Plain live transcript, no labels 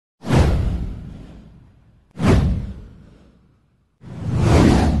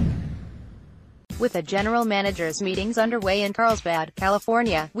With the general managers' meetings underway in Carlsbad,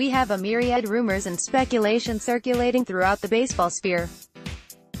 California, we have a myriad rumors and speculation circulating throughout the baseball sphere.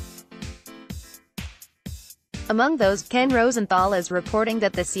 Among those, Ken Rosenthal is reporting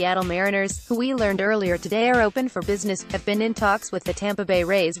that the Seattle Mariners, who we learned earlier today are open for business, have been in talks with the Tampa Bay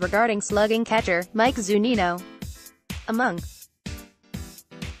Rays regarding slugging catcher Mike Zunino. Among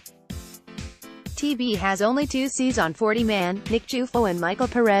TB has only 2 Cs on 40 man, Nick Ciuffo and Michael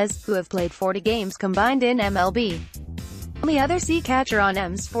Perez, who have played 40 games combined in MLB. Only other C catcher on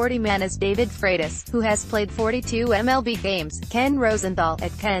M's 40 man is David Freitas, who has played 42 MLB games. Ken Rosenthal,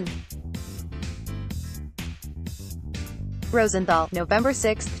 at Ken Rosenthal, November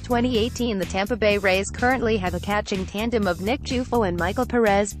 6, 2018. The Tampa Bay Rays currently have a catching tandem of Nick Ciuffo and Michael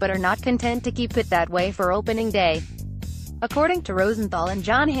Perez, but are not content to keep it that way for opening day. According to Rosenthal and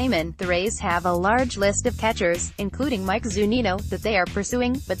John Heyman, the Rays have a large list of catchers, including Mike Zunino, that they are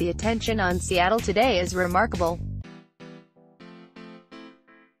pursuing, but the attention on Seattle today is remarkable.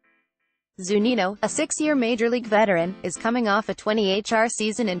 Zunino, a 6-year Major League veteran, is coming off a 20 HR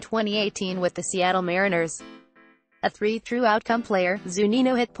season in 2018 with the Seattle Mariners. A 3-through outcome player,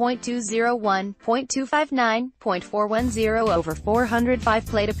 Zunino hit .201, .259, .410 over 405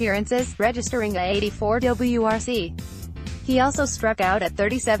 plate appearances, registering a 84 WRC. He also struck out at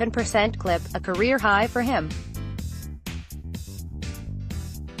 37% clip, a career high for him.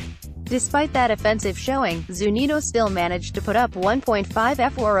 Despite that offensive showing, Zunino still managed to put up 1.5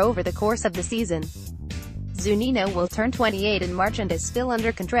 fWAR over the course of the season. Zunino will turn 28 in March and is still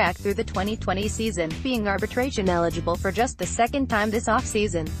under contract through the 2020 season, being arbitration eligible for just the second time this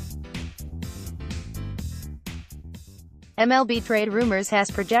offseason. MLB Trade Rumors has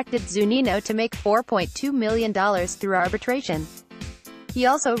projected Zunino to make $4.2 million through arbitration. He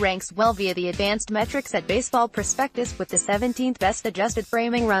also ranks well via the advanced metrics at Baseball Prospectus, with the 17th best adjusted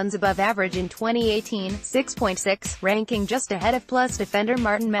framing runs above average in 2018, 6.6, ranking just ahead of Plus defender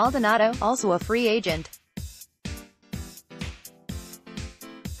Martin Maldonado, also a free agent.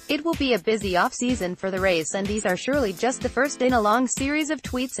 It will be a busy offseason for the Rays, and these are surely just the first in a long series of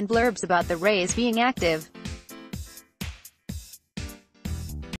tweets and blurbs about the Rays being active.